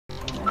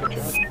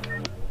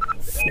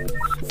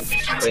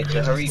Wait,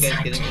 so how are you guys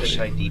getting such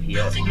high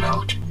DPS?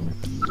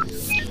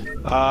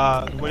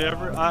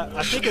 Whenever,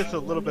 I think it's a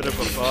little bit of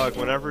a bug.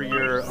 Whenever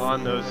you're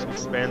on those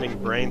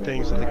expanding brain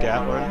things with the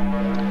Gatling,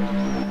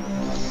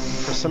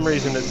 for some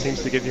reason it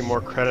seems to give you more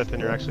credit than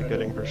you're actually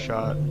getting per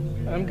shot.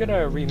 I'm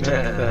gonna remake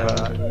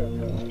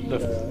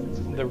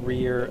the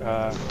rear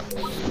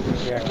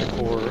reactor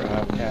core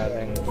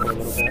pathing for a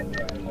little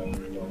bit.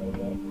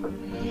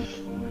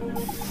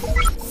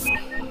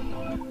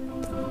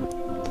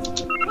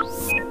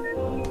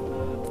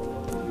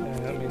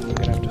 That means I'm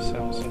gonna have to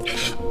sell some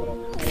stuff.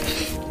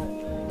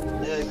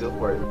 Yeah, go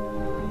for it.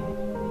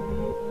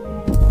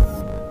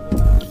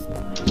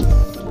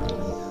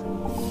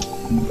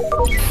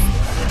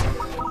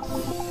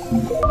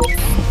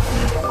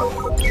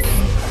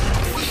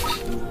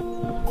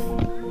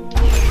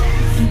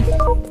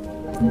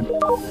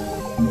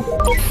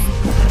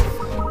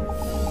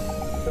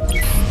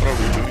 What are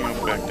we doing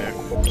up back there?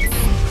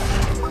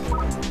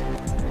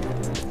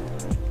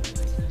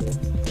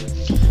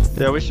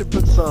 Yeah, we should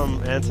put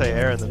some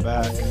anti-air in the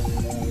back.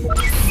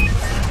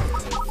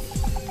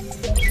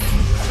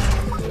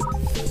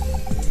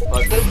 Well,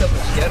 I put a couple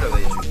scatter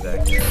lasers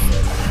back there,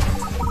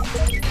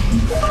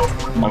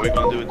 Are we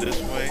gonna do it this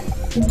way?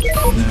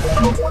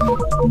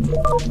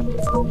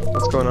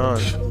 What's going on?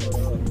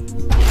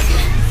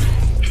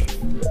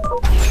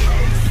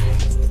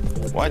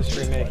 Why just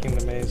remaking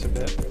the maze a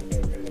bit?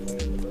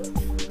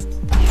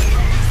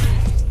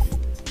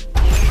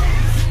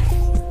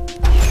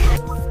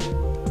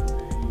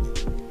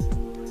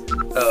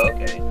 Oh,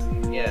 okay.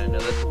 Yeah, no,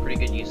 that's a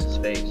pretty good use of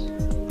space.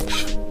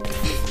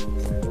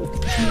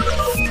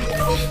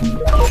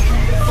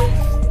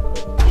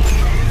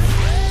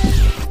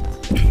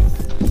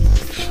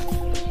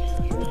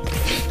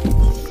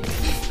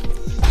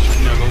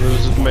 We'll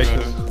just make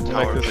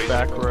this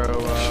back row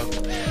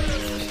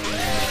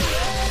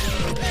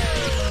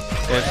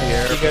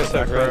anti-air. You guys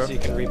have res, you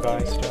can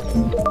rebuy stuff.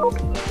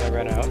 I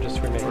ran out,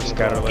 just remake. Or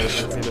scatter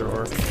laser, either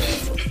or. So,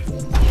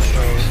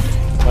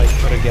 like,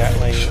 put a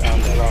Gatling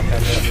on the lock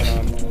and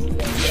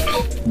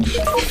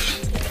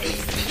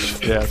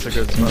Yeah, it's a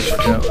good spot for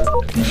Gatling.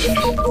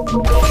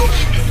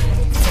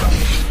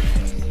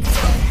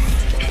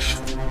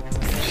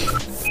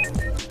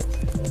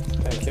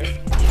 Thank you.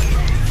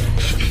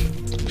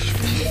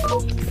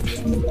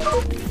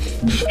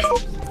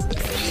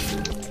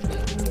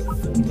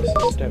 This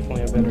is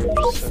definitely a better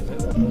use of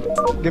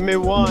it. Give me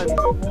one!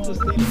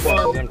 Just need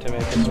Forces one! them to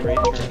make a straight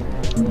turn.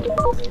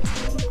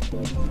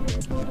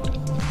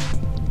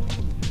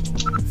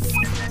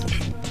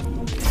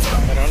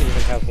 I don't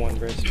even have one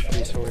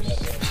resource.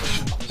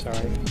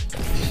 Sorry.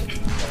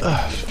 I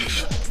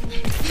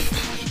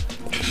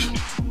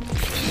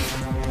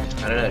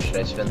don't know, should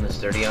I spend this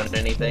 30 on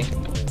anything?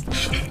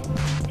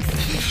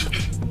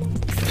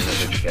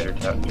 Another scatter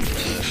top.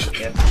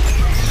 Yeah.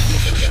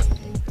 Yeah.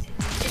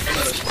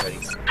 Ready.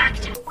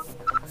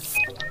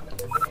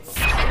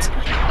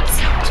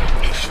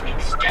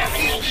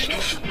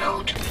 Extermination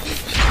mode.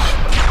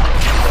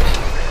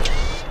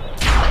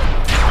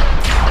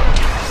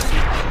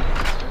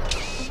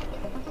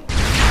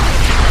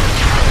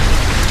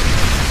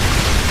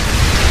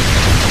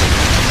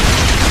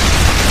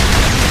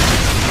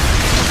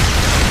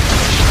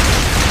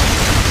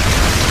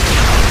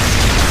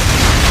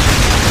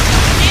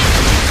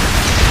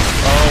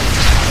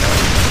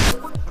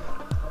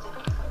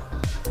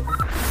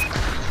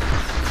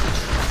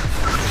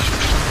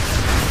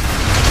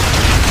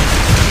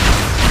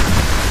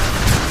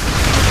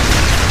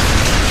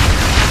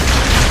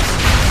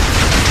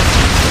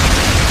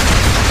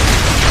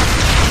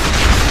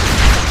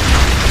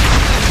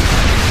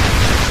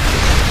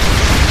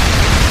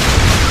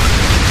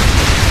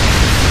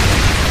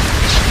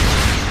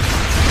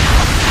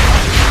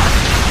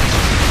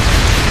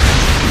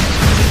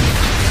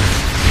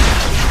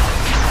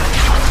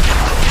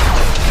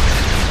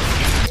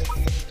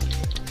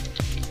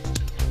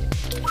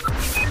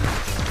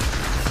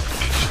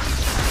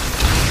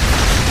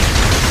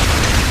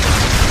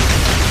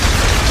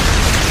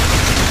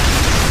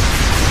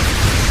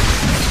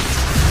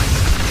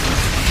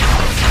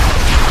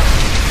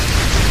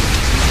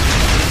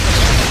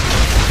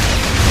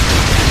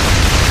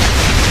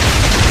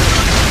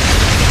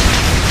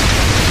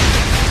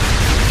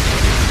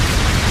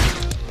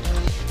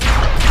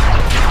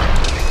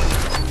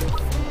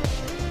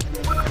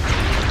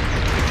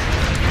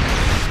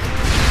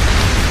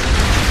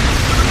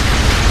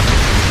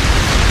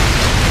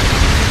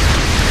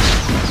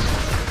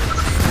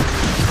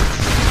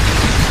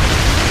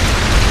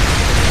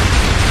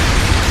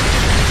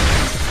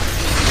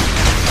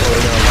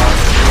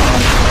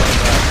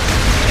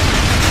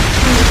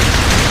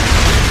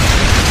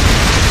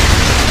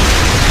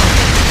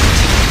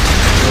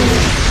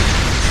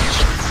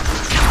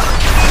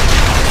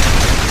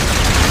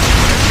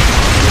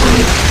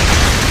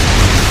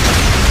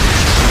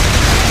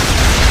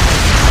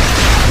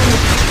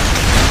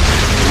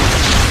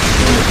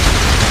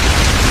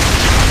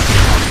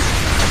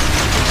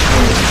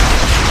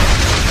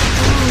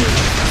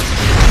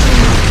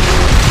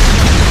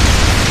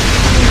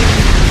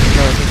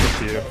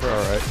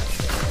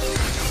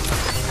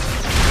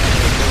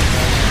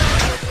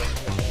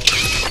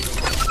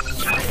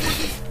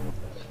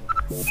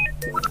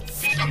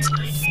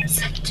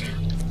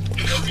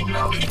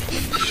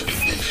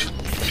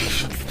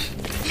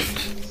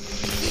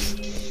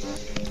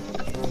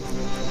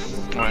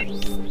 What?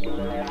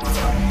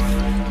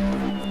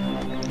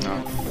 No.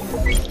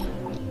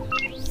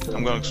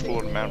 I'm gonna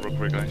explore the map real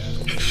quick, guys.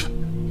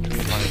 Trying to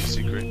find a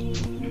secret.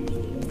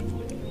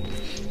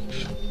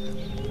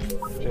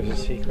 There's a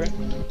secret.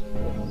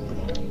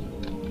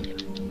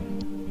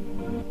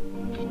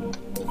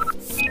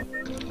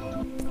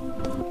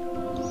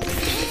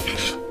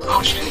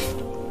 Caution.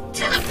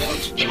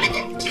 Teleport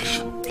imminent.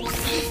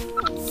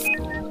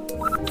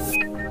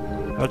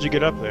 How'd you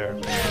get up there?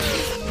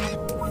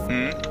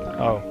 Hmm?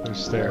 Oh,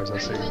 there's stairs, I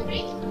see.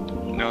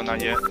 No,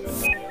 not yet.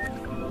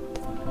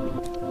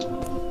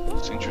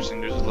 It's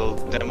interesting, there's a little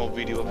demo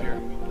video up here.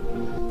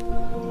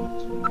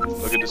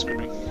 Look at the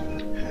screen.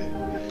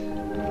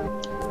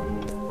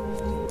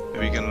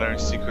 Maybe you can learn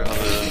secret how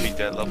to beat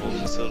that level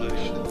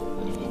facility.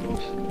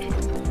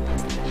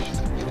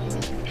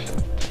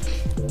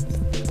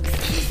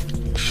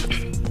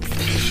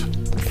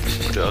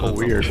 Oh,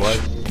 weird, what?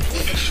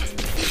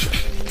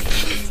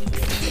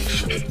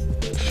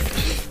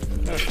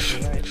 Oh,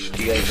 nice.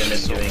 You guys end up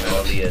doing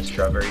all the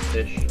strawberry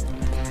fish?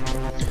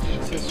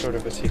 This is sort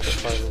of a secret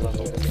part of the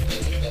level.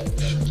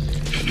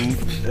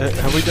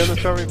 Have we done the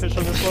strawberry fish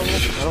on this level?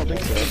 I don't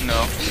think so. No,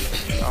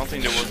 I don't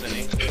think there was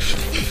any.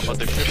 But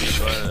there should be,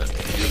 but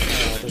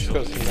This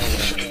goes to nowhere.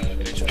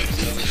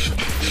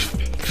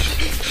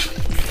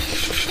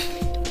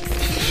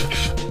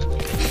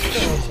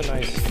 Oh, it's a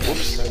nice.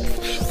 Whoops.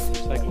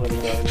 It's like a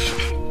little guy.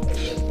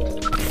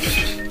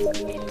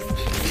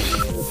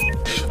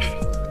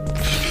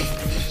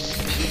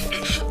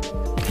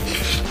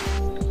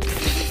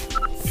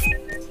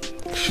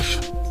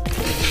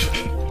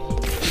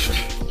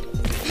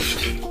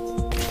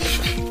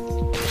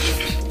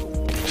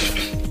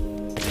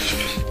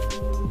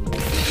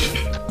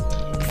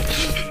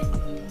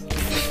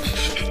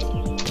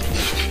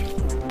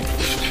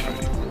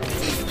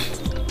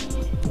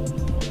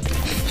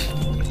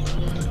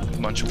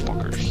 Bunch of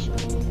fuckers.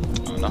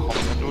 I don't know how I'm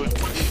gonna do it.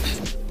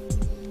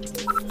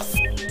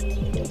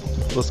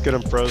 Let's get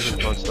them frozen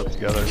bunched up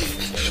together.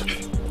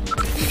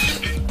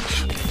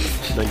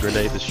 And then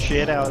grenade the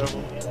shit out of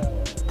them.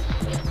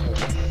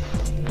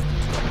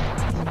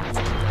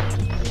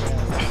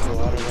 That's a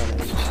lot of running.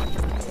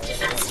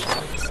 Defense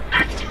sequence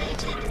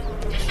activated.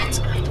 Defense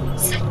grid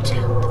set to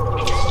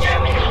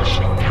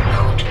extermination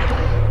mode.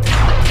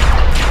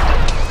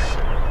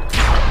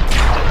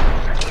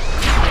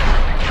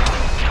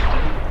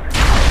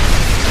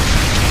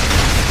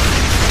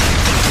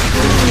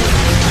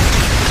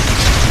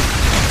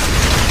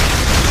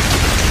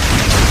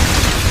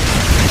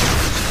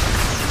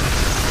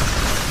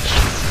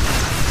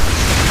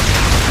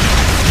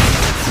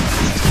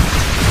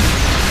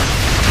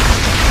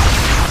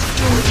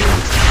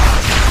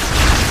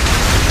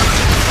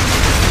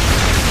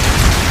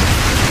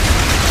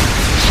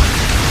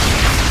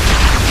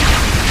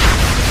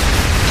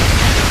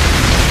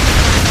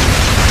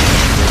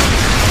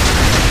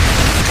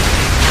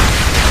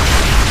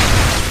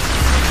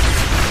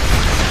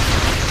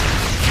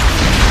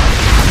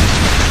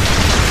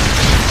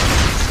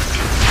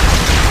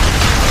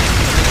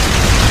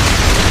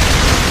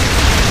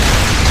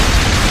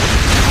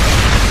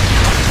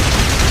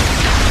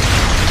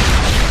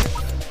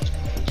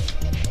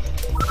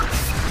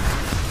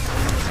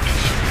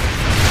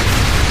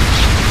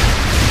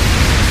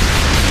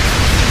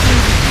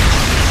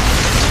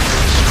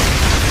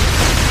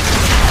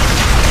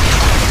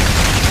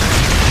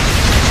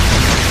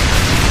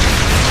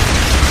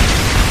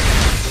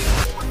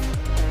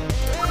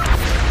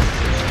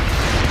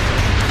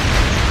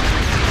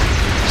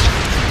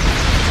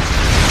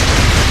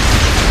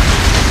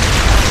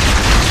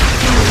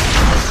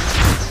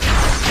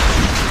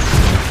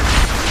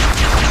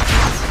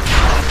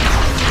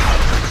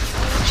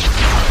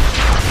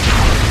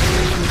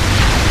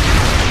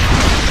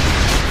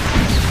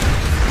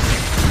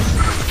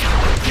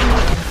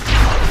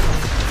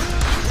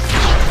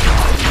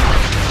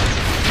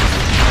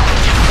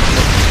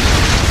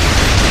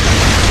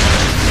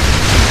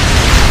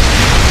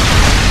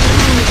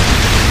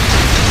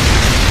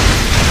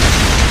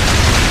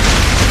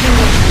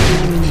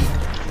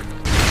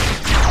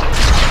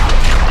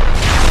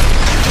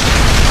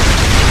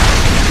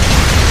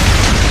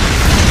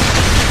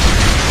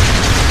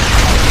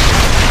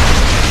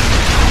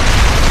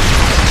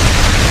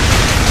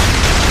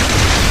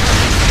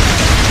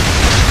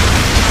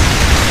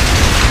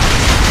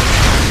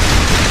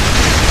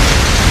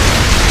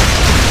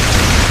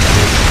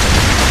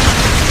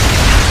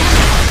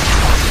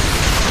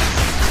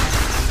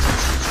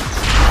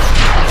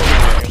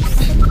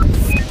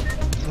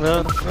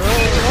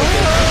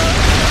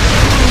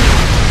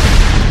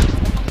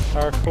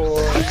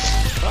 Hardcore.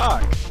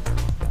 Fuck!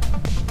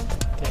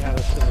 Yeah,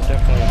 this is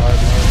definitely a hard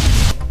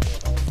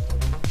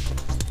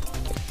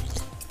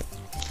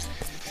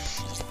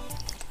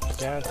mode.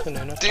 Dancing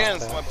in a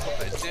Dance, pop my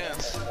puppet,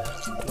 dance.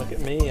 Look at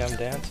me, I'm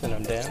dancing,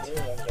 I'm dancing.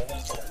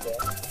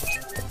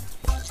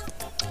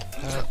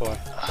 Oh boy.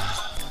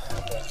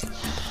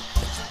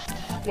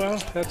 Well,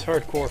 that's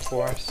hardcore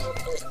for us.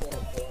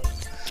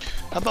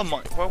 How about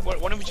mine?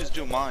 Why don't we just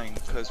do mine?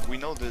 Because we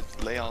know the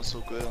layout's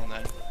so good on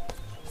that.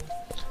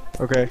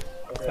 Okay.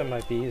 That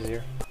might be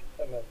easier.